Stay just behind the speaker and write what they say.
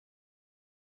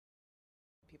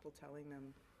people telling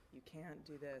them you can't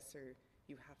do this or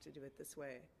you have to do it this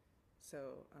way.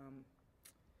 So,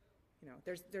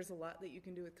 there's a lot that you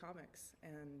can do with comics,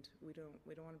 and we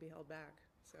don't want to be held back.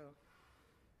 So.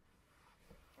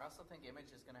 I also think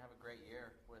Image is going to have a great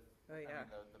year with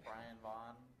the Brian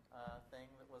Vaughn thing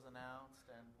that was announced,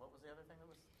 and what was the other thing that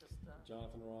was just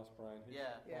Jonathan Ross, Brian.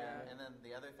 Yeah. And then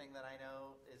the other thing that I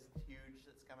know is huge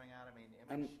that's coming out. I mean, Image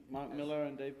and Mark Miller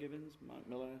and Dave Gibbons. Mark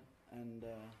Miller and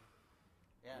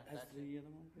has the other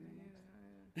one been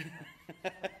announced?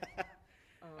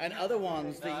 And other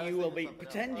ones that you will be.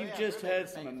 Pretend you just heard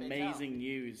some amazing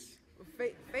news,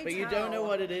 but you don't know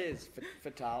what it is.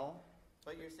 Fatal.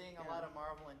 But you're seeing a lot of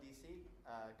Marvel and DC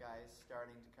guys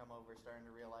starting to come over, starting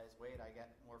to realize, wait, I get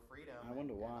more freedom. I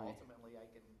wonder why. And ultimately, I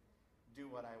can do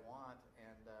what I want,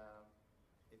 and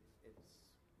it's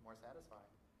more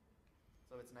satisfying.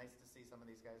 So it's nice to see some of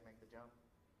these guys make the jump.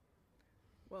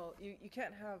 Well, you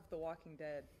can't have The Walking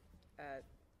Dead at,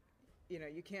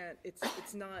 you can't.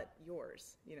 It's not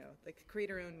yours. Like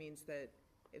creator-owned means that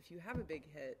if you have a big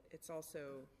hit,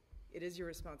 it is your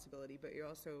responsibility, but you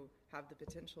also have the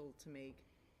potential to make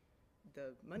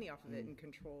the money off of it and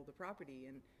control the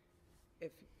property. And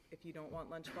if you don't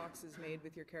want lunchboxes made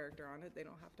with your character on it, they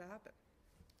don't have to happen.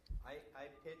 I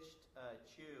pitched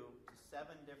Chew to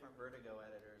 7 different Vertigo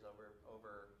editors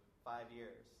over 5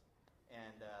 years,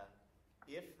 and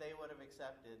if they would have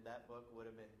accepted, that book would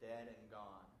have been dead and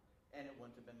gone, and it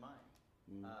wouldn't have been mine.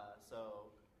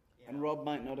 And Rob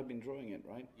might not have been drawing it,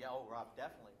 right? Yeah, Rob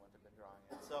definitely wouldn't have been drawing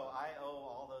it. So I owe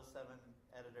all those 7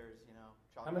 editors,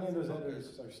 How many of those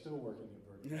editors are still working at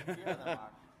Vertigo? A few of them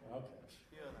are. Okay.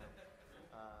 A few of them.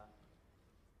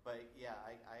 But yeah,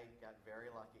 I got very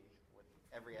lucky with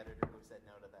every editor who said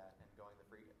no to that and going the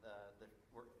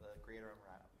creator-owned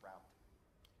route.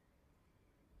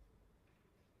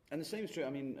 And the same is true. I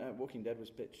mean, Walking Dead was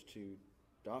pitched to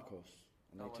Dark Horse,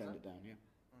 and they turned it down. Yeah.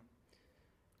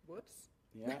 Whoops.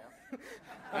 Yeah.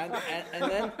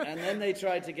 and then they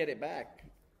tried to get it back.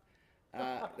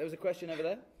 There was a question over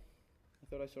there. I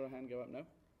thought I saw a hand go up. No.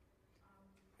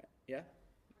 Yeah. A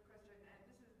question, and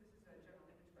this is a general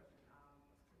image question,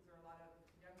 since there are a lot of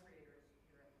young creators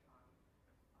here at the con.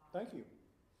 Thank you.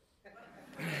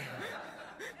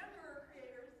 Younger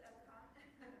creators at the con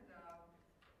and are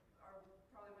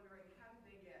probably wondering, how do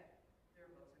they get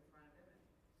their books in front of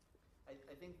Image?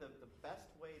 I think the best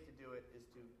way to do it is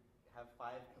to have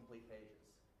 5 complete pages.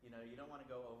 You don't want to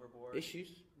go overboard.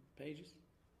 Issues, pages.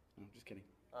 Oh, just kidding.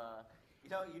 You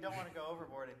don't want to go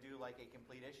overboard and do like a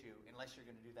complete issue unless you're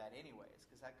going to do that anyways,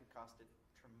 because that could cost a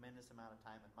tremendous amount of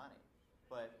time and money.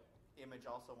 But Image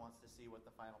also wants to see what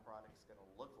the final product is going to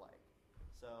look like.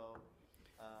 So,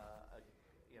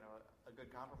 a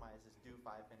good compromise is do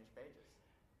 5 finished pages.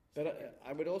 But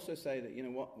I would also say that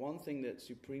one thing that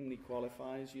supremely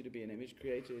qualifies you to be an image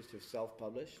creator is to have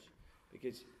self-published,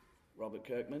 because Robert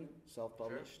Kirkman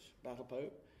self-published Battle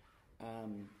Pope.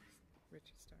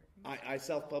 Richard Stark. I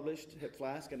self-published Hip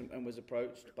Flask and was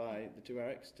approached by the 2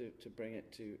 Erics to bring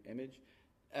it to Image.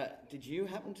 Did you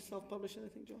happen to self-publish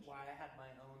anything, Josh? Why, I had my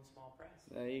own small press.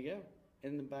 There you go.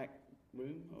 In the back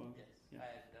room? Or? Yes. Yeah. I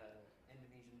had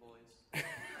Indonesian boys.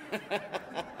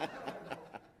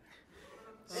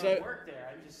 So I worked there.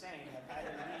 I'm just saying. I've had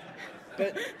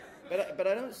Indonesian boys. But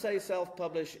I don't say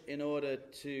self-publish in order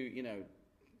to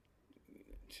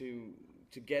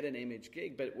to get an Image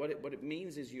gig. But what it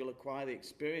means is you'll acquire the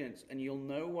experience and you'll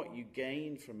know what you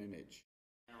gained from Image.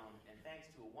 And thanks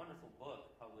to a wonderful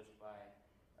book published by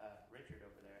Richard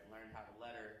over there, Learn How to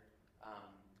Letter.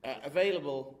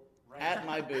 Available at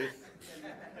my booth.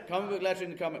 Comic book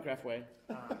lettering the Comic Craft way.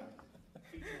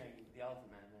 Featuring the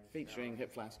Elephant Man. Featuring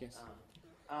Hip Flask, yes.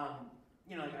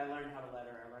 Like I learned how to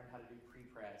letter, I learned how to do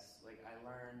pre-press, like I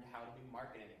learned how to do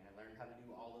marketing, I learned how to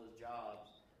do all those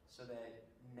jobs, so that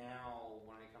now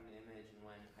when I come to Image and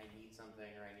when I need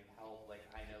something or I need help, like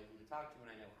I know who to talk to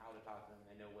and I know how to talk to them,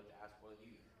 and I know what to ask for.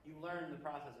 You learn the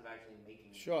process of actually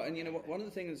making. Sure, and one of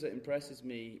the things that impresses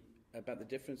me about the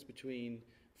difference between,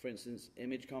 for instance,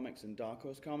 Image Comics and Dark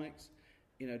Horse Comics,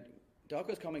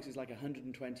 Dark Horse Comics is like 120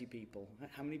 people.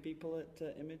 How many people at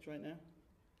Image right now?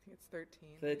 I think it's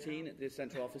 13. 13 at the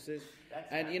central offices.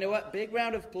 And you know what? Big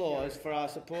round of applause for our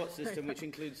support system, which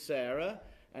includes Sarah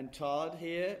and Todd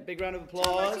here. Big round of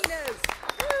applause.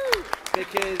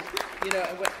 Because,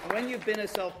 when you've been a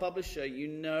self-publisher, you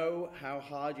know how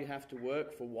hard you have to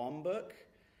work for one book.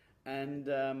 And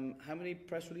how many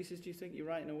press releases do you think you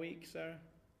write in a week, Sarah?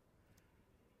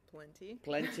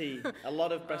 Plenty. A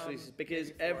lot of press releases,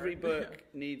 because every book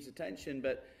needs attention.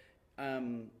 But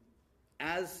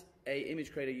as a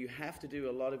image creator, you have to do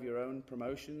a lot of your own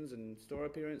promotions and store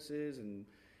appearances, and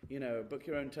book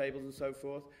your own tables and so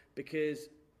forth, because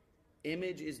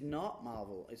Image is not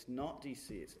Marvel, it's not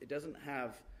DC. It doesn't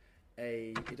have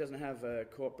a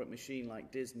corporate machine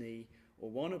like Disney or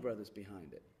Warner Brothers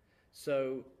behind it.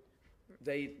 So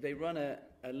they run a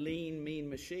lean, mean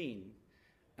machine.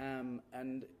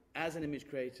 And as an image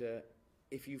creator,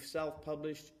 if you've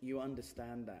self-published, you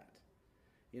understand that.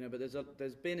 But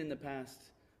there's been in the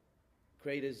past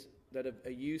creators that are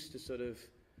used to sort of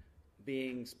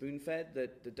being spoon-fed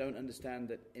that don't understand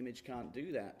that Image can't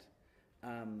do that.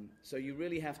 So you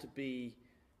really have to be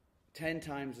 10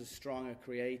 times as strong a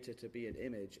creator to be at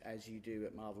Image as you do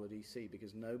at Marvel or DC,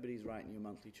 because nobody's writing you a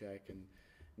monthly check and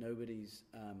nobody's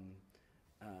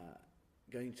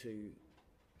going to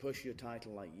push your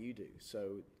title like you do.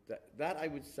 So that I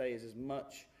would say is as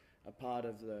much a part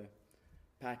of the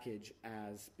package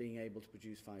as being able to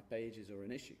produce 5 pages or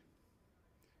an issue.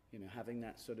 Having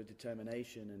that sort of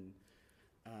determination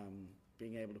and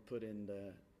being able to put in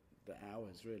the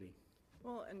hours, really.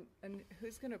 Well, and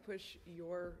who's going to push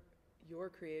your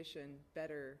creation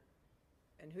better,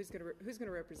 and who's going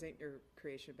to represent your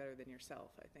creation better than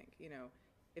yourself? I think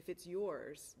if it's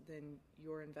yours, then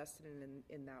you're invested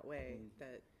in that way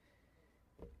that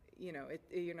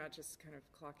you're not just kind of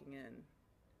clocking in.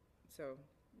 So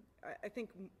I think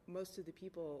most of the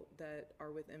people that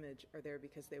are with Image are there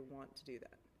because they want to do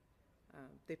that.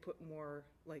 They put more,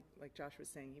 like Josh was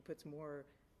saying, he puts more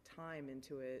time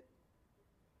into it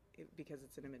because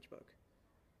it's an Image book,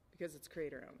 because it's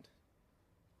creator owned.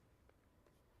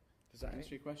 Does that answer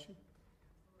your question?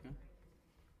 Yeah.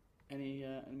 Any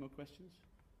more questions?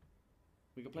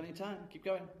 We've got plenty of time. Keep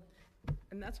going.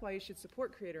 And that's why you should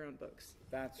support creator owned books.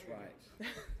 That's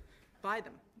right. Buy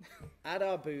them. At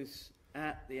our booths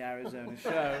at the Arizona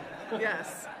show.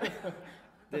 Yes.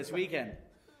 This weekend.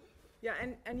 Yeah,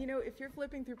 and if you're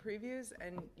flipping through previews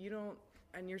and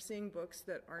you're seeing books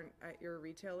that aren't at your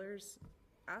retailers,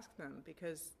 ask them,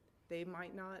 because they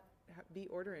might not be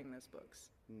ordering those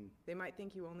books. They might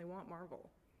think you only want Marvel.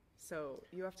 So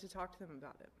you have to talk to them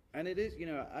about it. And it is,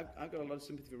 I've got a lot of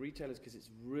sympathy for retailers, because it's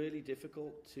really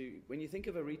difficult to, when you think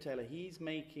of a retailer, he's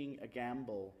making a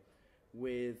gamble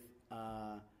with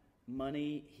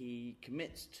money he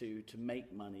commits to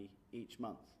make money each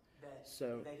month.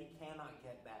 That he cannot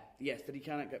get back. Yes, that he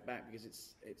cannot get back, because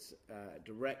it's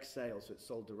direct sales, so it's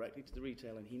sold directly to the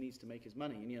retailer, and he needs to make his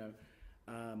money.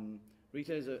 And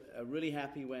retailers are really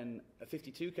happy when a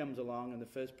 52 comes along and the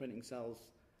first printing sells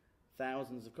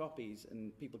thousands of copies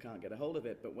and people can't get a hold of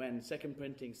it. But when second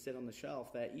printings sit on the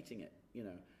shelf, they're eating it.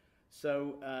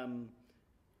 So. In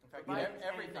fact,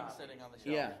 everything's sitting on the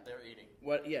shelf. They're eating.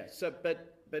 Well, yeah. So,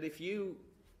 but if you,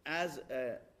 as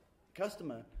a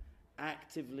customer,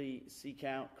 actively seek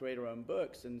out creator-owned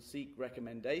books and seek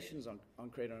recommendations on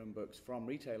creator-owned books from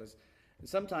retailers, and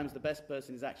sometimes the best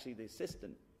person is actually the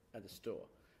assistant at the store,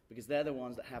 because they're the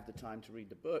ones that have the time to read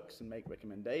the books and make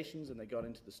recommendations, and they got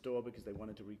into the store because they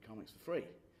wanted to read comics for free.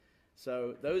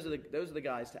 So those are the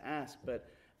guys to ask. But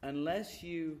unless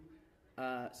you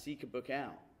seek a book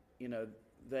out,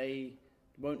 they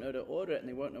won't know to order it, and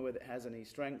they won't know whether it has any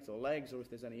strength or legs or if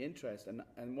there's any interest.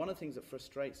 And one of the things that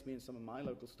frustrates me in some of my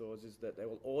local stores is that they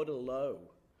will order low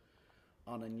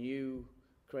on a new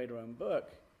creator-owned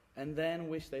book and then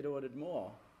wish they'd ordered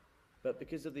more. But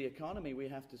because of the economy, we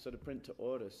have to sort of print to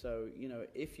order. So,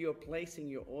 if you're placing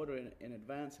your order in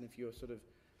advance, and if you're sort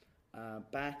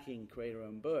of backing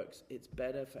creator-owned books, it's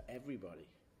better for everybody.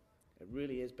 It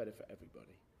really is better for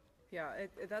everybody. Yeah,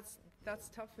 that's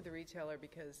tough for the retailer,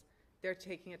 because they're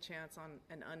taking a chance on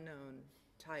an unknown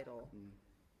title.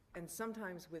 And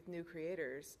sometimes with new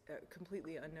creators, a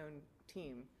completely unknown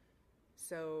team.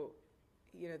 So,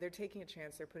 they're taking a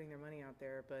chance, they're putting their money out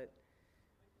there, but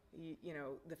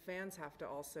the fans have to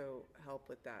also help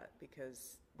with that,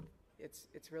 because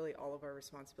it's really all of our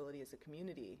responsibility as a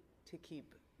community to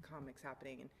keep comics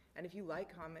happening. And if you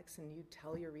like comics and you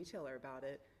tell your retailer about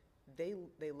it,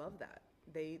 they love that.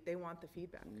 They want the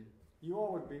feedback. You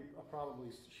all would be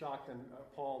probably shocked and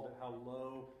appalled at how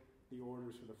low the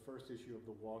orders for the first issue of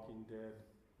The Walking Dead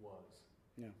was.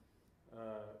 Yeah.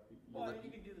 Well, you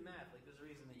can do the math. Like, there's a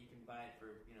reason that you can buy it for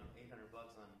 $800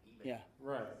 on eBay. Yeah.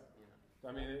 Right.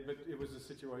 I mean, but it was a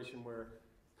situation where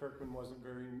Kirkman wasn't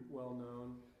very well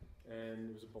known, and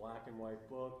it was a black and white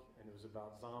book, and it was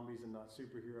about zombies and not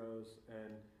superheroes,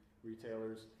 and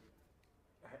retailers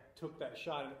took that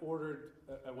shot and ordered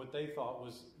what they thought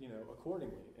was,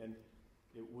 accordingly. And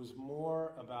it was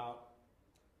more about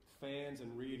fans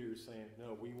and readers saying,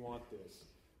 no, we want this,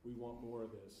 we want more of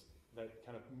this, that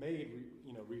kind of made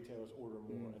retailers order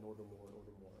more and order more and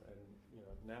order more. And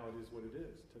now it is what it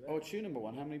is today. Oh, Chew number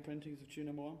 1. How many printings of Chew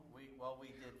number 1? We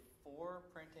did 4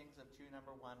 printings of Chew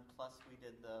 #1, plus we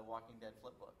did the Walking Dead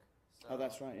flip book. So, Oh,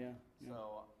 that's right, yeah.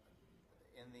 So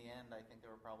in the end, I think there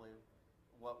were probably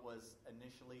what was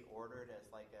initially ordered as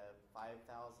like a 5,000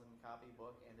 copy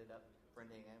book ended up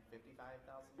printing in 55,000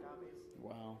 copies.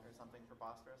 Wow. Or something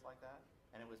preposterous like that.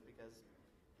 And it was because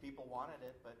people wanted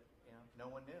it, but no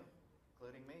one knew,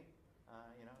 including me,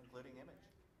 including Image.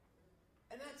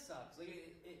 And that sucks.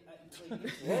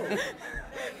 Whoa.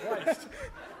 Christ.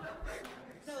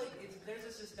 No, there's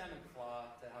a systemic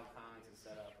flaw to how comics is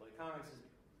set up. Like, comics is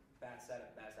bad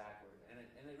setup, bad backward, and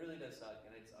it really does suck,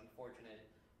 and it's unfortunate.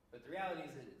 But the reality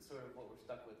is that it's sort of what we're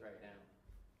stuck with right now.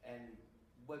 And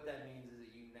what that means is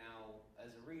that you now,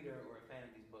 as a reader or a fan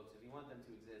of these books, if you want them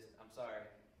to exist, I'm sorry,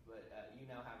 but you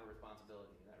now have a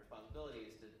responsibility. And that responsibility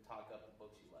is to talk up the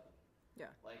books you like.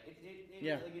 Yeah. Like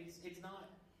Yeah. Like it's not.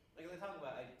 Like I talk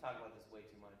about this way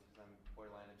too much because I'm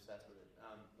borderline obsessed with it.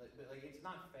 But it's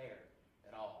not fair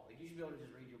at all. Like, you should be able to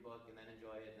just read your book and then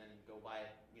enjoy it and then go buy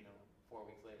it, 4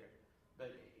 weeks later.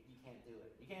 But you can't do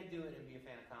it. You can't do it and be a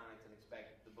fan of comics and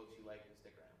expect the books you like to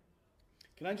stick around.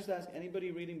 Can I just ask,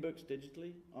 anybody reading books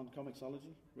digitally on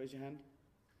Comixology? Raise your hand.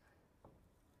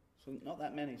 So not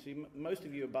that many. So most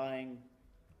of you are buying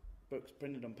books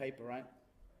printed on paper, right?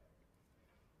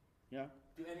 Yeah?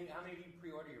 How many of you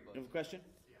pre-order your books? You have a question?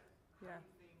 Yeah. How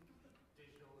do you think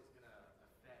digital is going to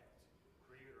affect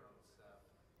creator-owned stuff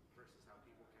versus how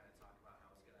people kind of talk about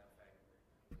how it's going to affect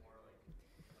more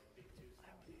like big two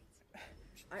stuff?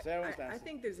 Sarah wants to I answer.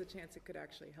 think there's a chance it could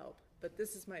actually help, but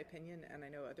this is my opinion, and I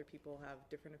know other people have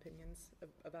different opinions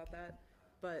about that.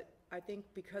 But I think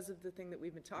because of the thing that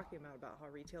we've been talking about how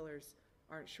retailers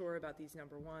aren't sure about these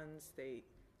 #1s,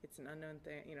 it's an unknown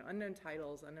thing, unknown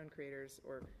titles, unknown creators,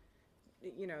 or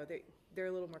they're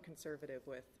a little more conservative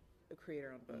with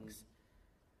creator-owned books.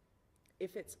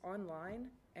 If it's online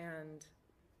and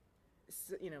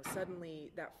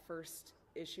suddenly that first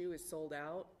issue is sold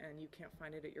out and you can't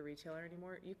find it at your retailer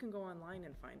anymore, you can go online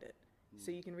and find it.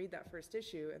 So you can read that first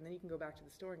issue and then you can go back to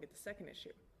the store and get the second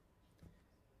issue.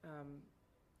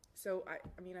 So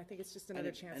I think it's just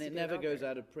another chance. And it never goes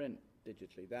out of print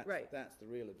digitally. That's the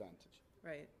real advantage.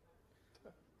 Right.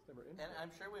 And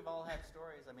I'm sure we've all had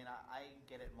stories. I mean, I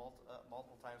get it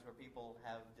multiple times where people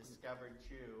have discovered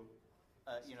Chew.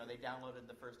 They downloaded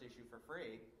the first issue for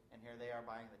free, and here they are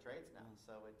buying the trades now.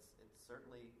 So it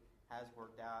certainly has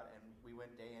worked out. And we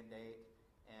went day and date,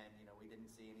 and we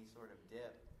didn't see any sort of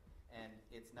dip. And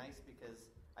it's nice because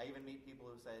I even meet people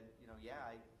who said,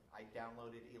 I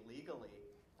downloaded illegally.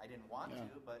 I didn't want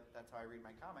to, but that's how I read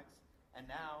my comics. And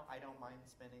now I don't mind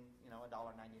spending,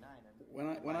 $1.99 and read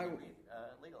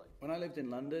legally. When I lived in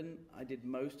London, I did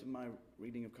most of my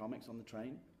reading of comics on the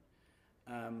train.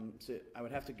 So I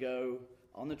would have to go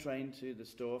on the train to the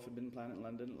store, Forbidden Planet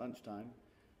London, at lunchtime,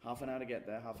 half an hour to get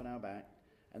there, half an hour back,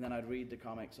 and then I'd read the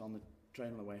comics on the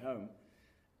train on the way home.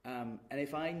 And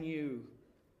if I knew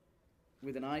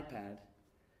with an iPad,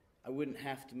 I wouldn't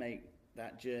have to make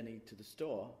that journey to the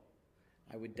store.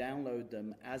 I would download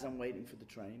them as I'm waiting for the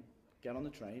train, get on the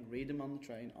train, read them on the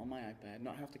train on my iPad,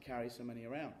 not have to carry so many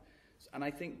around. And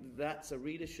I think that's a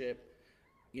readership.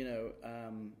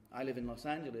 I live in Los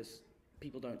Angeles.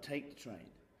 People don't take the train.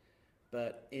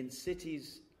 But in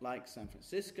cities like San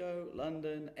Francisco,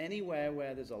 London, anywhere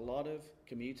where there's a lot of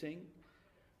commuting,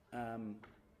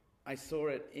 I saw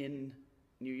it in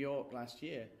New York last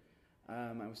year.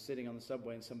 I was sitting on the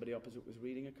subway and somebody opposite was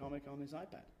reading a comic on his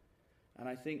iPad. And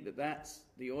I think that's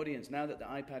the audience. Now that the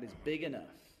iPad is big enough,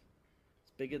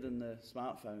 it's bigger than the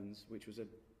smartphones, which was a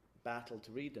battle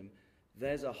to read them,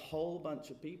 there's a whole bunch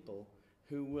of people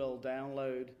who will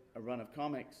download a run of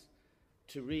comics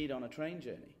to read on a train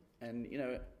journey. And,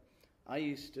 I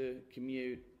used to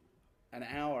commute an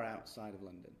hour outside of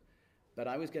London, but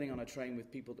I was getting on a train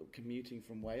with people that were commuting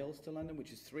from Wales to London,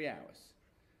 which is 3 hours.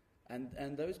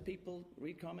 And those people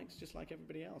read comics just like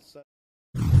everybody else. So